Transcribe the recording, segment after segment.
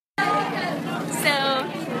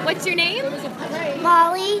What's your name?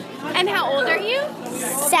 Molly, And how old are you?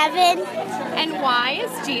 7, And why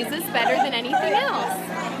is Jesus better than anything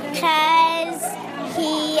else? because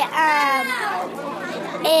he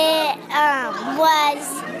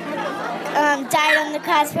died on the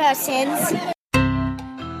cross for our sins.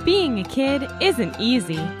 Being a kid isn't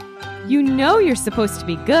easy. You know you're supposed to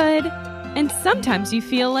be good, and sometimes you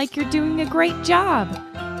feel like you're doing a great job.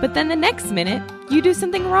 But then the next minute, you do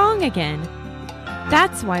something wrong again.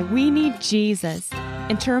 That's why we need Jesus,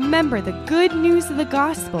 and to remember the good news of the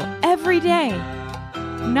gospel every day.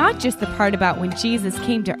 Not just the part about when Jesus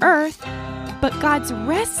came to earth, but God's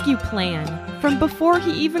rescue plan from before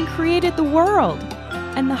he even created the world,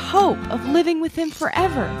 and the hope of living with him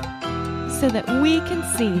forever, so that we can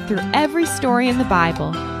see through every story in the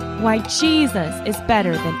Bible why Jesus is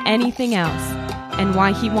better than anything else, and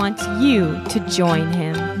why he wants you to join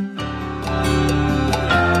him.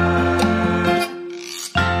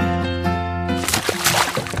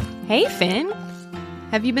 Hey, Finn.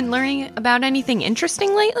 Have you been learning about anything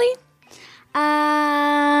interesting lately?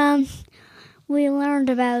 We learned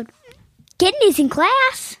about kidneys in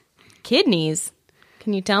class. Kidneys?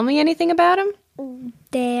 Can you tell me anything about them?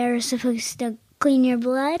 They're supposed to clean your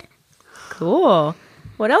blood. Cool.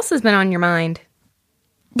 What else has been on your mind?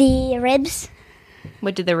 The ribs.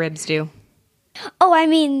 What did the ribs do? Oh, I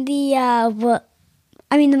mean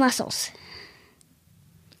the muscles.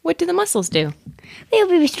 What do the muscles do? They'll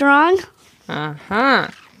be strong. Uh-huh.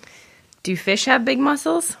 Do fish have big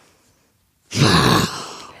muscles?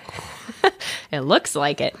 It looks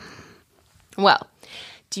like it. Well,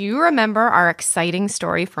 do you remember our exciting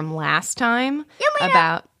story from last time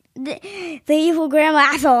about The evil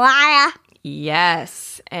grandma Athaliah.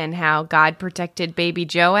 Yes, and how God protected baby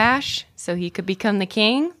Joash so he could become the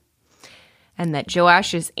king? And that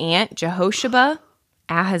Joash's aunt, Jehosheba,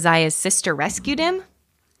 Ahaziah's sister, rescued him?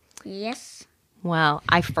 Yes. Well,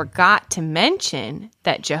 I forgot to mention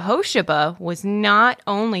that Jehosheba was not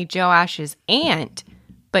only Joash's aunt,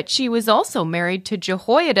 but she was also married to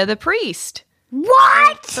Jehoiada the priest.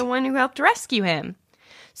 What? The one who helped rescue him.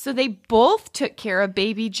 So they both took care of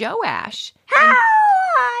baby Joash. How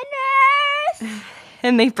on earth?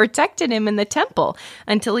 And they protected him in the temple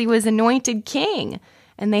until he was anointed king.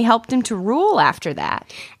 And they helped him to rule after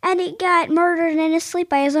that. And he got murdered in his sleep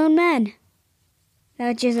by his own men.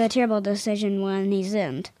 Which is a terrible decision when he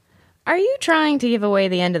sinned. Are you trying to give away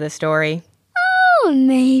the end of the story? Oh,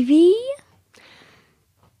 maybe.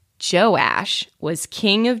 Joash was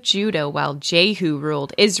king of Judah while Jehu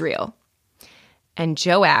ruled Israel. And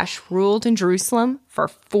Joash ruled in Jerusalem for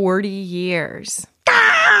 40 years.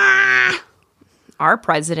 Ah! Our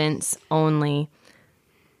presidents only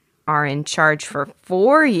are in charge for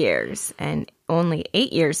 4 years and only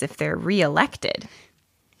 8 years if they're reelected.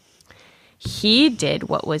 He did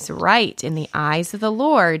what was right in the eyes of the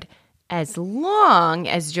Lord as long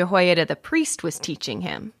as Jehoiada the priest was teaching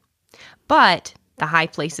him. But the high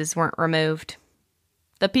places weren't removed.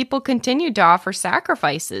 The people continued to offer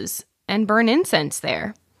sacrifices and burn incense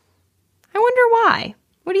there. I wonder why.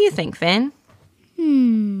 What do you think, Finn?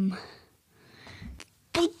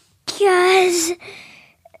 Because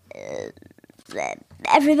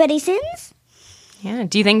everybody sins? Yeah.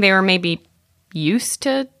 Do you think they were maybe used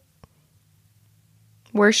to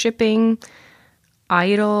worshiping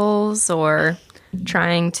idols or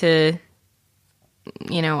trying to,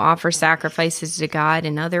 offer sacrifices to God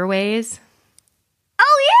in other ways?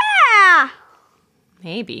 Oh, yeah!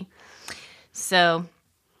 Maybe. So,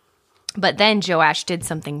 but then Joash did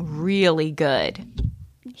something really good.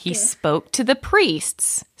 He spoke to the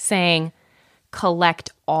priests, saying,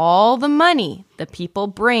 "Collect all the money the people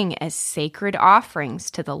bring as sacred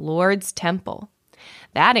offerings to the Lord's temple.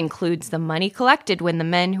 That includes the money collected when the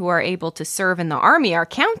men who are able to serve in the army are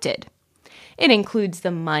counted. It includes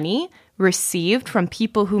the money received from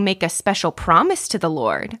people who make a special promise to the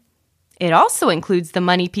Lord. It also includes the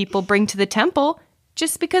money people bring to the temple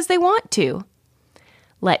just because they want to.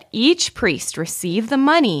 Let each priest receive the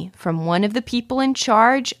money from one of the people in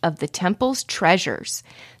charge of the temple's treasures,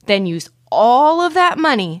 then use all of that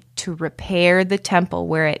money to repair the temple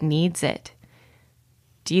where it needs it."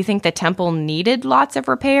 Do you think the temple needed lots of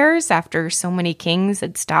repairs after so many kings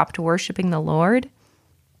had stopped worshiping the Lord?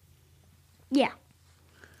 Yeah.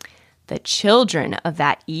 The children of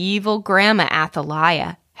that evil grandma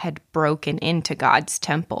Athaliah had broken into God's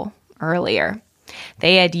temple earlier.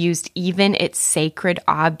 They had used even its sacred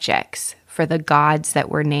objects for the gods that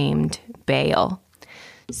were named Baal.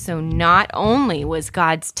 So not only was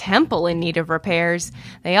God's temple in need of repairs,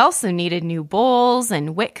 they also needed new bowls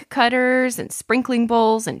and wick cutters and sprinkling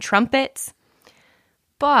bowls and trumpets.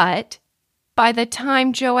 But by the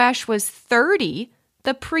time Joash was 30,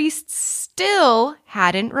 the priests still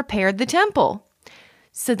hadn't repaired the temple.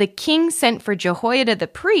 So the king sent for Jehoiada the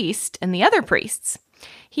priest and the other priests.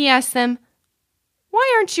 He asked them,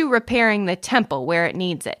 "Why aren't you repairing the temple where it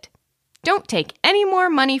needs it? Don't take any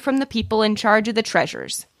more money from the people in charge of the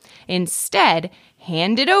treasures. Instead,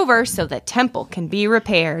 hand it over so the temple can be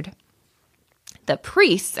repaired." The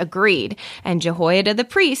priests agreed, and Jehoiada the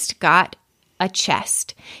priest got a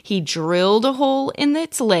chest. He drilled a hole in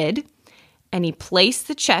its lid, and he placed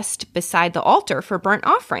the chest beside the altar for burnt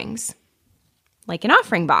offerings, like an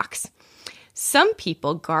offering box. Some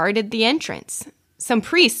people guarded the entrance. Some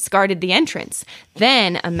priests guarded the entrance.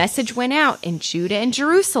 Then a message went out in Judah and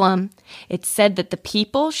Jerusalem. It said that the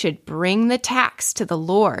people should bring the tax to the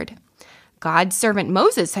Lord. God's servant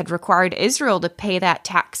Moses had required Israel to pay that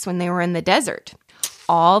tax when they were in the desert.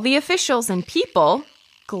 All the officials and people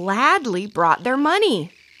gladly brought their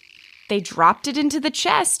money. They dropped it into the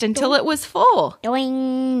chest until it was full.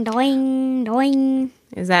 Doing, doing, doing.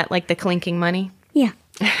 Is that like the clinking money? Yeah.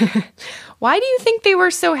 Why do you think they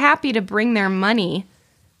were so happy to bring their money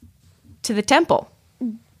to the temple?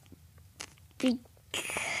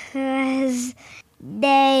 Because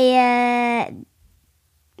they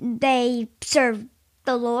served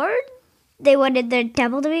the Lord. They wanted their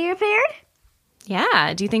temple to be repaired.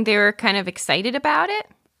 Yeah. Do you think they were kind of excited about it?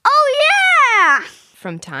 Oh, yeah!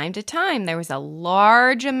 From time to time, there was a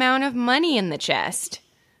large amount of money in the chest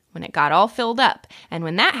when it got all filled up. And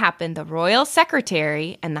when that happened, the royal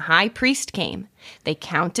secretary and the high priest came. They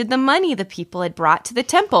counted the money the people had brought to the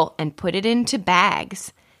temple and put it into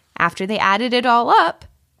bags. After they added it all up,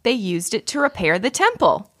 they used it to repair the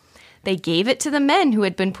temple. They gave it to the men who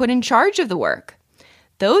had been put in charge of the work.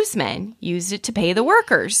 Those men used it to pay the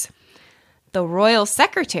workers. The royal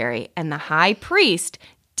secretary and the high priest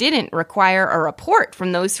didn't require a report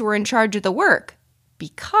from those who were in charge of the work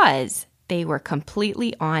because they were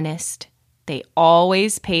completely honest. They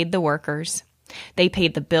always paid the workers. They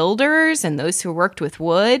paid the builders and those who worked with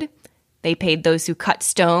wood. They paid those who cut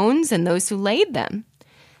stones and those who laid them.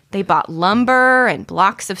 They bought lumber and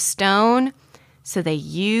blocks of stone, so they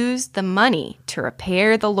used the money to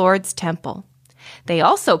repair the Lord's temple. They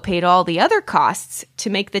also paid all the other costs to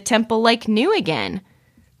make the temple like new again.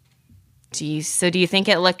 Do you think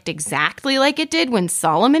it looked exactly like it did when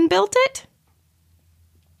Solomon built it?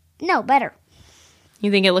 No, better.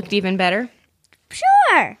 You think it looked even better?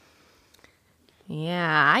 Sure.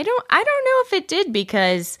 Yeah, I don't know if it did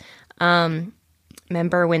because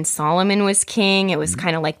remember when Solomon was king, it was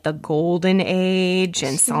kind of like the golden age,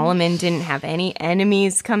 and Solomon didn't have any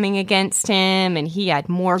enemies coming against him, and he had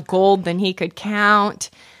more gold than he could count.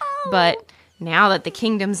 But now that the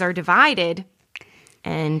kingdoms are divided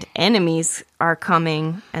and enemies are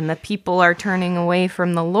coming and the people are turning away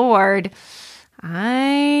from the Lord,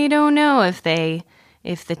 I don't know if the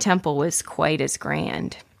temple was quite as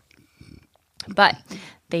grand. But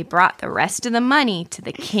they brought the rest of the money to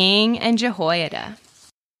the king and Jehoiada.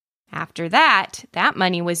 After that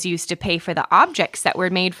money was used to pay for the objects that were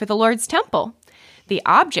made for the Lord's temple. The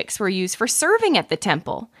objects were used for serving at the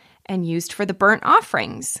temple and used for the burnt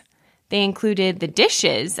offerings. They included the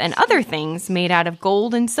dishes and other things made out of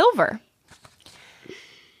gold and silver.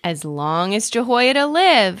 As long as Jehoiada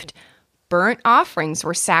lived, burnt offerings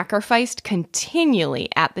were sacrificed continually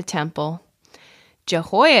at the temple.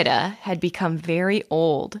 Jehoiada had become very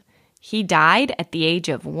old. He died at the age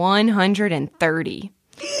of 130.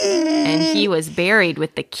 And he was buried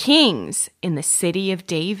with the kings in the city of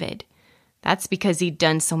David. That's because he'd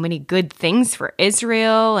done so many good things for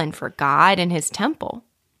Israel and for God and his temple.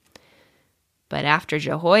 But after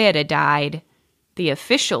Jehoiada died, the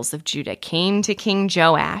officials of Judah came to King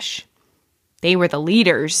Joash. They were the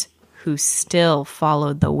leaders who still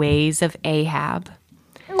followed the ways of Ahab.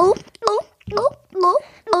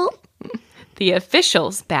 The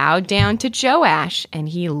officials bowed down to Joash, and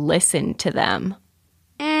he listened to them.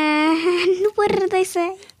 And what did they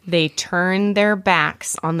say? They turned their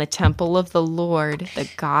backs on the temple of the Lord, the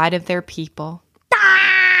God of their people.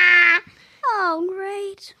 Oh,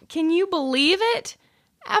 great. Can you believe it?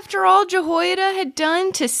 After all Jehoiada had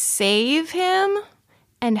done to save him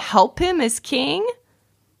and help him as king,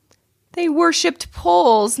 they worshipped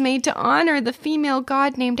poles made to honor the female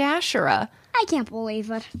god named Asherah. I can't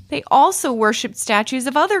believe it. They also worshipped statues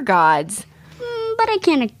of other gods. But I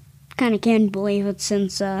kind of can believe it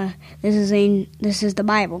since this is the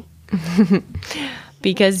Bible.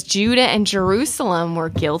 Because Judah and Jerusalem were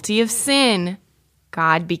guilty of sin,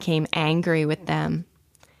 God became angry with them.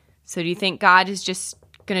 So do you think God is just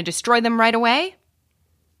going to destroy them right away?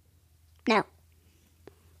 No.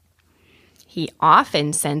 He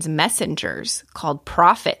often sends messengers called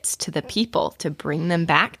prophets to the people to bring them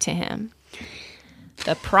back to him.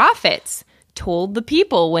 The prophets told the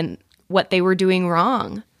people what they were doing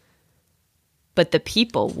wrong, but the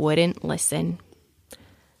people wouldn't listen.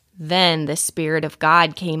 Then the Spirit of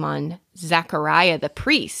God came on Zechariah the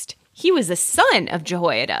priest. He was a son of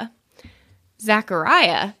Jehoiada.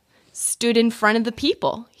 Zechariah stood in front of the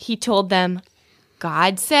people. He told them,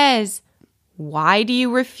 God says, why do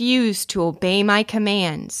you refuse to obey my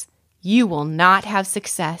commands? You will not have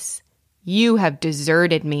success. You have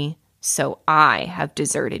deserted me, so I have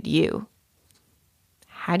deserted you.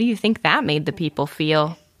 How do you think that made the people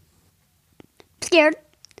feel? Scared.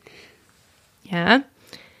 Yeah?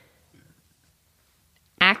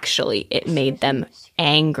 Actually, it made them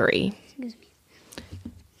angry.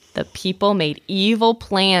 The people made evil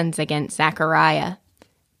plans against Zechariah.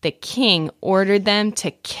 The king ordered them to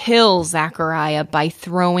kill Zechariah by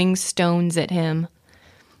throwing stones at him.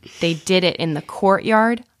 They did it in the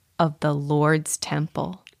courtyard of the Lord's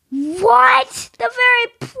temple. What? The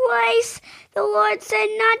very place the Lord said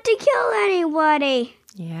not to kill anybody.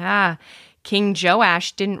 Yeah, King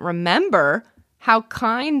Joash didn't remember how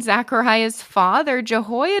kind Zechariah's father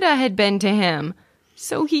Jehoiada had been to him.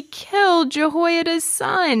 So he killed Jehoiada's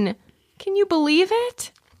son. Can you believe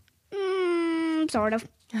it? Sort of.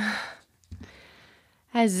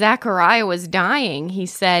 As Zechariah was dying, he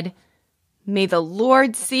said, May the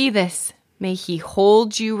Lord see this. May he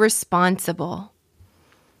hold you responsible.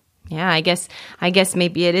 Yeah, I guess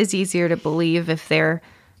maybe it is easier to believe if they're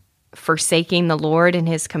forsaking the Lord and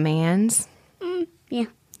his commands. Yeah.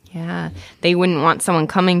 Yeah, they wouldn't want someone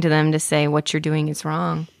coming to them to say what you're doing is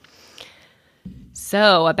wrong.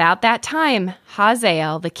 So about that time,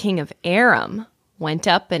 Hazael, the king of Aram, went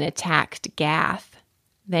up and attacked Gath.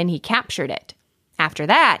 Then he captured it. After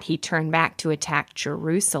that, he turned back to attack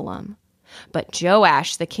Jerusalem. But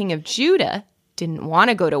Joash, the king of Judah, didn't want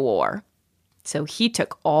to go to war. So he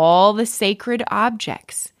took all the sacred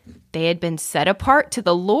objects. They had been set apart to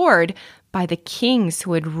the Lord by the kings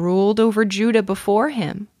who had ruled over Judah before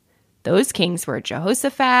him. Those kings were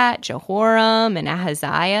Jehoshaphat, Jehoram, and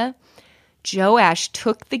Ahaziah. Joash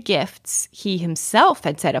took the gifts he himself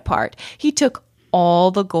had set apart. He took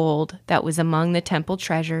all the gold that was among the temple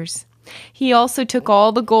treasures. He also took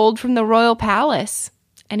all the gold from the royal palace,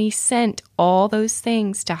 and he sent all those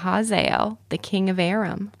things to Hazael, the king of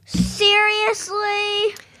Aram.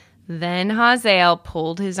 Seriously? Then Hazael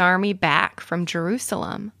pulled his army back from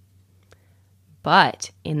Jerusalem. But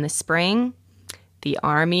in the spring, the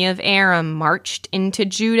army of Aram marched into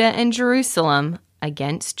Judah and Jerusalem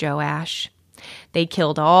against Joash. They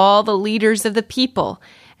killed all the leaders of the people,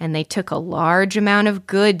 and they took a large amount of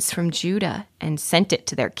goods from Judah and sent it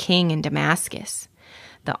to their king in Damascus.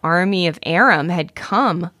 The army of Aram had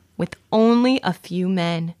come with only a few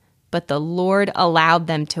men, but the Lord allowed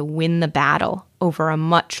them to win the battle over a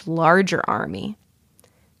much larger army.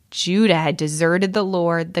 Judah had deserted the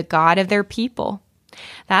Lord, the God of their people.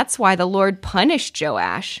 That's why the Lord punished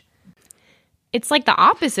Joash. It's like the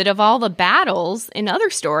opposite of all the battles in other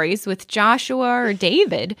stories with Joshua or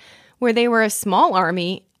David, where they were a small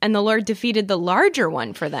army and the Lord defeated the larger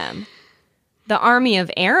one for them. The army of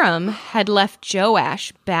Aram had left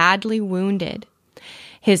Joash badly wounded.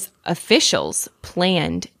 His officials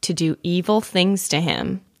planned to do evil things to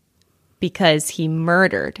him because he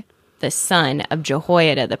murdered the son of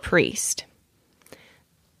Jehoiada the priest.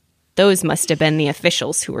 Those must have been the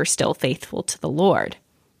officials who were still faithful to the Lord.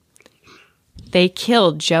 They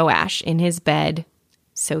killed Joash in his bed,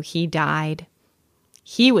 so he died.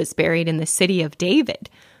 He was buried in the city of David,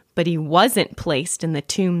 but he wasn't placed in the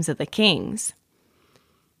tombs of the kings.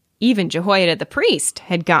 Even Jehoiada the priest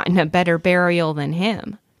had gotten a better burial than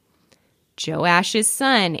him. Joash's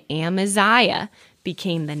son, Amaziah,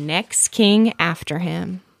 became the next king after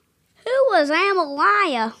him. Who was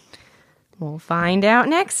Amaliah? We'll find out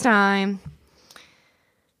next time.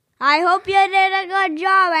 I hope you did a good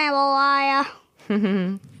job,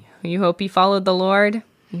 Amaliah. You hope he followed the Lord?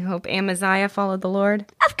 You hope Amaziah followed the Lord?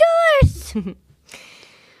 Of course!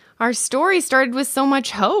 Our story started with so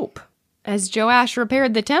much hope as Joash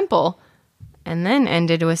repaired the temple, and then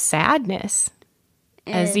ended with sadness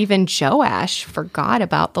as even Joash forgot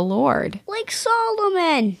about the Lord. Like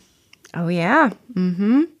Solomon. Oh, yeah.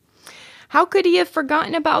 How could he have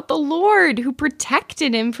forgotten about the Lord who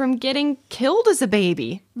protected him from getting killed as a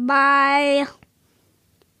baby? Bye.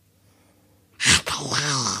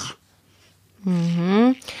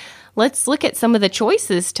 Let's look at some of the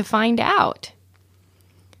choices to find out.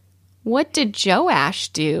 What did Joash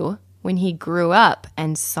do when he grew up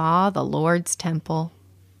and saw the Lord's temple?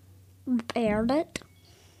 Repaired it.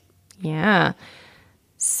 Yeah.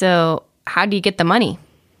 So how do you get the money?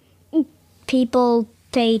 People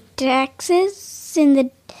pay taxes in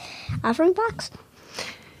the offering box.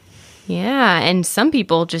 Yeah, and some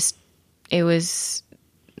people it was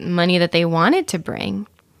money that they wanted to bring,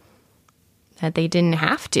 that they didn't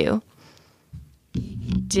have to.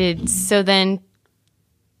 Did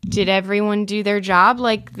everyone do their job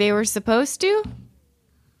like they were supposed to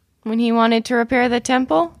when he wanted to repair the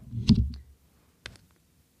temple?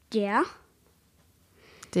 Yeah.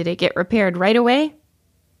 Did it get repaired right away?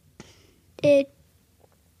 It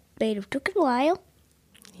might have took a while.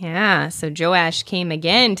 Yeah, so Joash came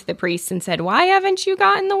again to the priests and said, "Why haven't you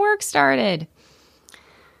gotten the work started?"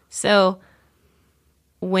 So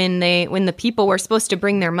when the people were supposed to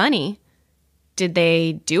bring their money, did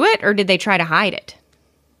they do it or did they try to hide it?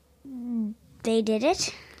 They did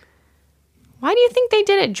it. Why do you think they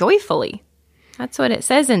did it joyfully? That's what it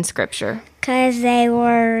says in Scripture. Because they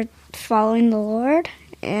were following the Lord,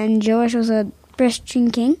 and Joash was a Christian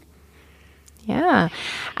king. Yeah.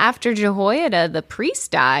 After Jehoiada, the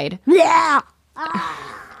priest, died, Yeah.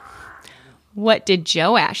 what did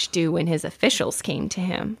Joash do when his officials came to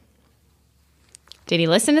him? Did he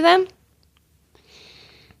listen to them?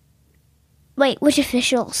 Wait, which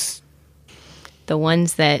officials? The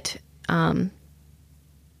ones that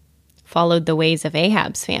followed the ways of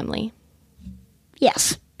Ahab's family.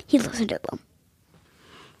 Yes, he listened to them.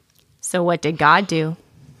 So what did God do?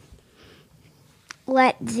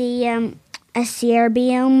 Let the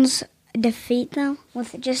Assyrians defeat them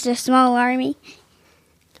with just a small army.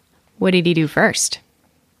 What did he do first?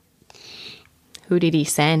 Who did he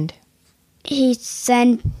send? He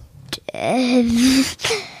sent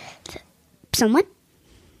someone.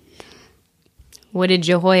 What did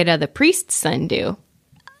Jehoiada the priest's son do?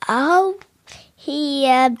 Oh, he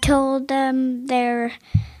told them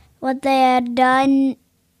what they had done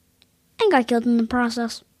and got killed in the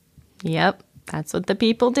process. Yep, that's what the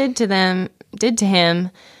people did to him,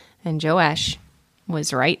 and Joash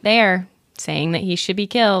was right there saying that he should be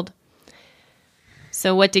killed.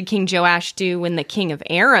 So what did King Joash do when the king of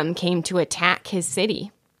Aram came to attack his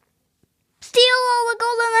city? Steal all the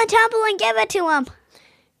gold in the temple and give it to him.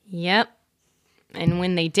 Yep. And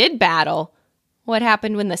when they did battle, what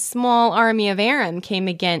happened when the small army of Aram came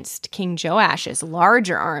against King Joash's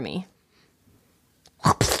larger army?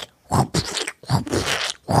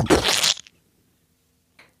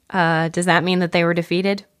 Does that mean that they were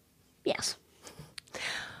defeated? Yes.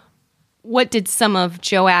 What did some of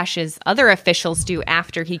Joash's other officials do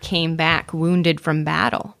after he came back wounded from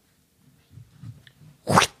battle?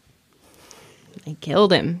 They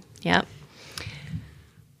killed him. Yep.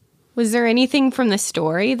 Was there anything from the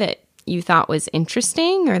story that you thought was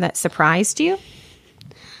interesting or that surprised you?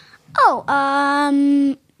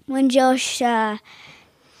 Oh, when Josh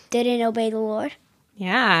didn't obey the Lord.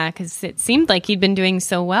 Yeah, because it seemed like he'd been doing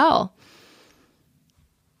so well.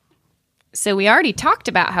 So we already talked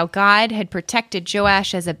about how God had protected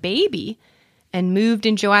Joash as a baby and moved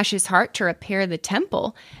in Joash's heart to repair the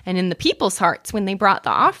temple and in the people's hearts when they brought the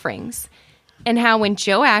offerings. And how when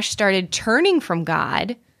Joash started turning from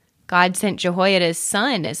God, God sent Jehoiada's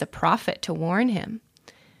son as a prophet to warn him.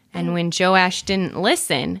 And when Joash didn't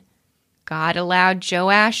listen, God allowed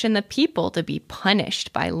Joash and the people to be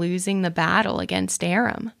punished by losing the battle against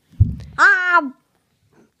Aram.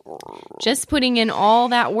 Just putting in all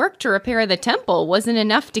that work to repair the temple wasn't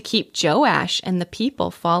enough to keep Joash and the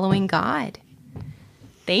people following God.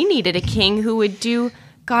 They needed a king who would do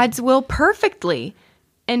God's will perfectly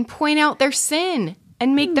and point out their sin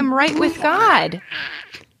and make them right with God.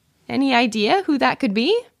 Any idea who that could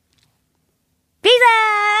be?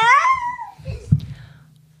 Jesus!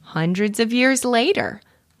 Hundreds of years later,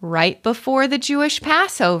 right before the Jewish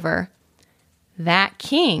Passover, that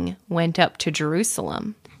king went up to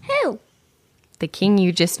Jerusalem. Who? The king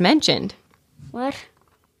you just mentioned. What?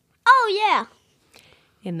 Oh, yeah.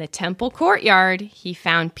 In the temple courtyard, he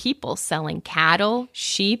found people selling cattle,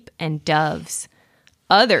 sheep, and doves.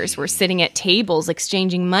 Others were sitting at tables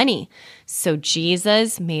exchanging money. So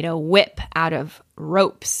Jesus made a whip out of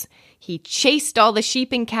ropes. He chased all the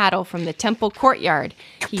sheep and cattle from the temple courtyard.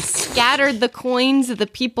 He scattered the coins of the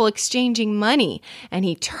people exchanging money, and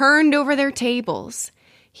he turned over their tables.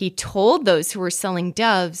 He told those who were selling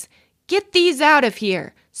doves, "Get these out of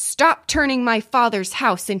here. Stop turning my father's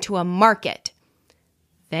house into a market."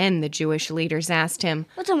 Then the Jewish leaders asked him,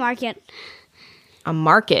 What's a market? "A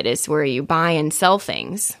market is where you buy and sell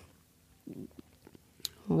things."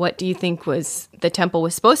 What do you think the temple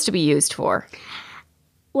was supposed to be used for?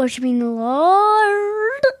 Worshiping the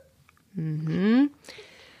Lord. Then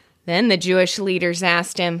the Jewish leaders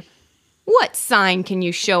asked him, What sign can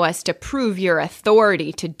you show us to prove your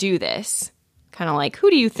authority to do this? Kind of like, who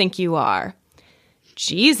do you think you are?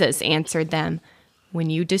 Jesus answered them, when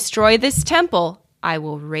you destroy this temple, I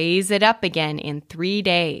will raise it up again in 3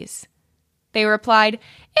 days. They replied,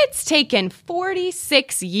 it's taken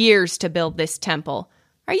 46 years to build this temple.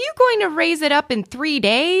 Are you going to raise it up in 3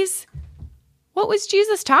 days? What was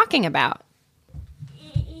Jesus talking about?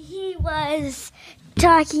 He was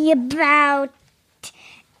talking about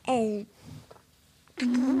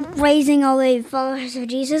raising all the followers of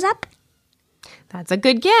Jesus up. That's a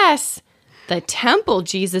good guess. The temple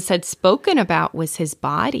Jesus had spoken about was his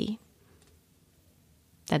body.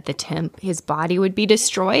 That his body would be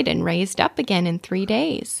destroyed and raised up again in 3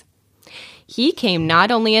 days. He came not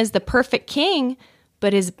only as the perfect king,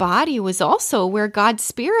 but his body was also where God's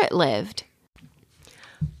Spirit lived.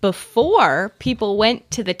 Before, people went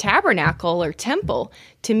to the tabernacle or temple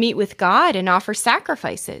to meet with God and offer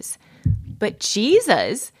sacrifices. But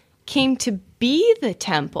Jesus came to be the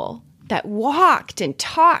temple that walked and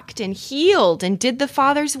talked and healed and did the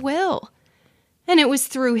Father's will. And it was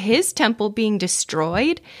through his temple being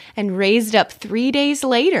destroyed and raised up 3 days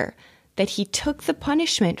later that he took the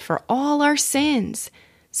punishment for all our sins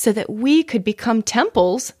so that we could become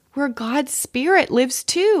temples where God's Spirit lives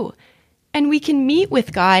too. And we can meet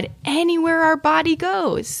with God anywhere our body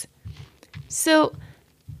goes. So,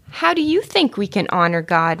 how do you think we can honor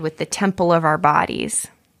God with the temple of our bodies?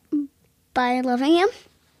 By loving him.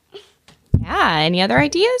 Yeah, any other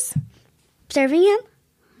ideas? Serving him.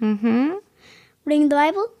 Mm-hmm. Reading the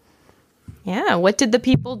Bible. Yeah, what did the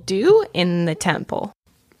people do in the temple?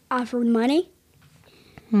 Offered money.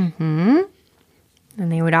 Mm-hmm.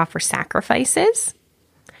 And they would offer sacrifices.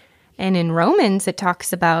 And in Romans, it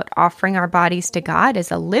talks about offering our bodies to God as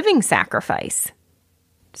a living sacrifice.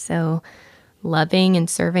 So, loving and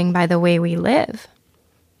serving by the way we live.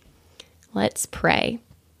 Let's pray.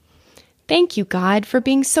 Thank you, God, for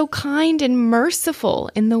being so kind and merciful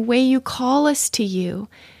in the way you call us to you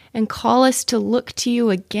and call us to look to you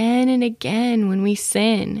again and again when we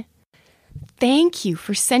sin. Thank you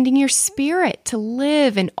for sending your Spirit to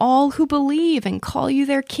live in all who believe and call you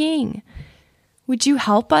their King. Would you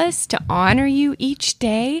help us to honor you each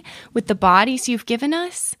day with the bodies you've given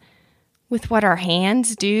us, with what our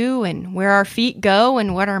hands do and where our feet go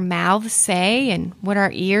and what our mouths say and what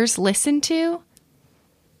our ears listen to?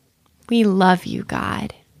 We love you,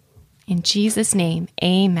 God. In Jesus' name,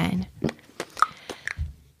 amen.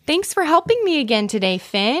 Thanks for helping me again today,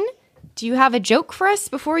 Finn. Do you have a joke for us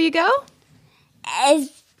before you go?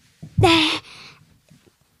 Yes.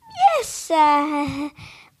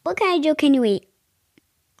 What kind of joke can you eat?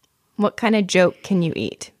 What kind of joke can you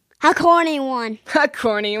eat? A corny one. A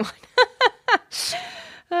corny one.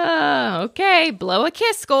 Okay, blow a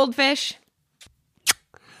kiss, goldfish.